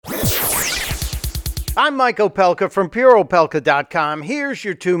I'm Mike Opelka from PureOpelka.com. Here's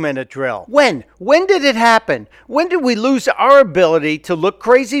your 2-minute drill. When did it happen? When did we lose our ability to look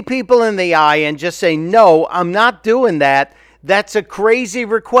crazy people in the eye and just say, no, I'm not doing that. That's a crazy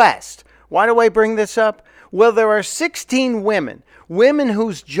request. Why do I bring this up? Well, there are 16 women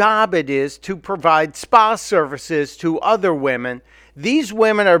whose job it is to provide spa services to other women. These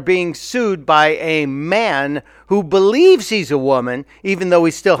women are being sued by a man who believes he's a woman, even though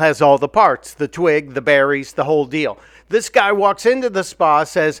he still has all the parts, the twig, the berries, the whole deal. This guy walks into the spa,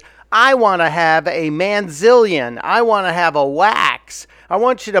 says, I want to have a manzillion. I want to have a wax. I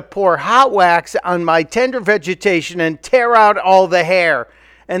want you to pour hot wax on my tender vegetation and tear out all the hair.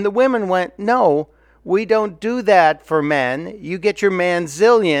 And the women went, no, we don't do that for men. You get your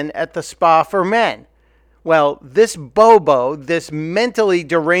manzillion at the spa for men. Well, this Bobo, this mentally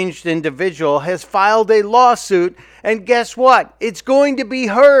deranged individual, has filed a lawsuit, and guess what? It's going to be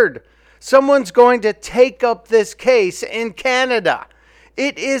heard. Someone's going to take up this case in Canada.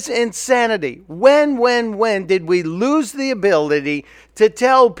 It is insanity. When did we lose the ability to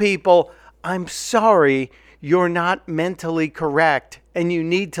tell people, I'm sorry, you're not mentally correct, and you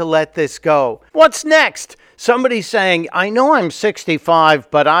need to let this go? What's next? Somebody saying, I know I'm 65,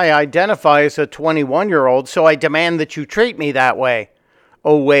 but I identify as a 21-year-old, so I demand that you treat me that way.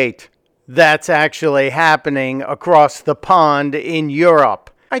 Oh, wait, that's actually happening across the pond in Europe.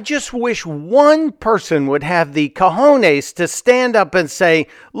 I just wish one person would have the cojones to stand up and say,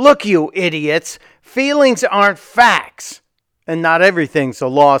 look, you idiots, feelings aren't facts. And not everything's a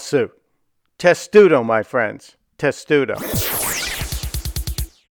lawsuit. Testudo, my friends. Testudo.